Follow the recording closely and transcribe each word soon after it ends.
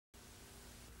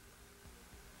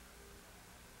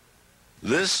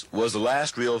This was the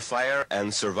last real fire and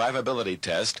survivability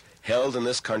test held in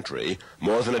this country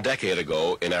more than a decade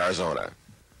ago in Arizona.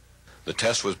 The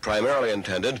test was primarily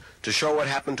intended to show what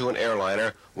happened to an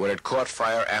airliner when it caught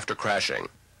fire after crashing,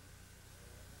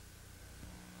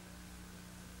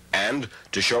 and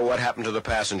to show what happened to the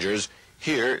passengers,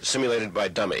 here simulated by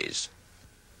dummies.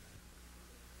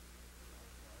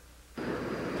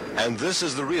 And this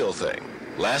is the real thing.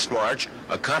 Last March,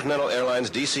 a Continental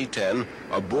Airlines DC-10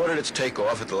 aborted its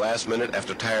takeoff at the last minute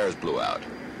after tires blew out.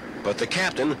 But the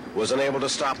captain was unable to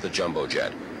stop the jumbo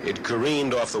jet. It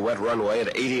careened off the wet runway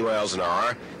at 80 miles an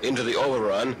hour into the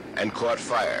overrun and caught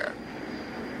fire.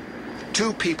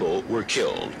 2 people were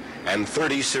killed and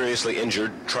 30 seriously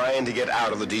injured trying to get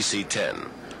out of the DC-10.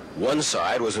 One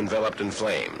side was enveloped in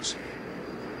flames.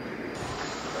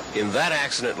 In that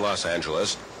accident in Los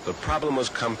Angeles, the problem was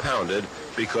compounded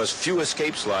because few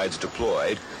escape slides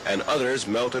deployed and others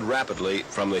melted rapidly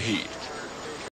from the heat.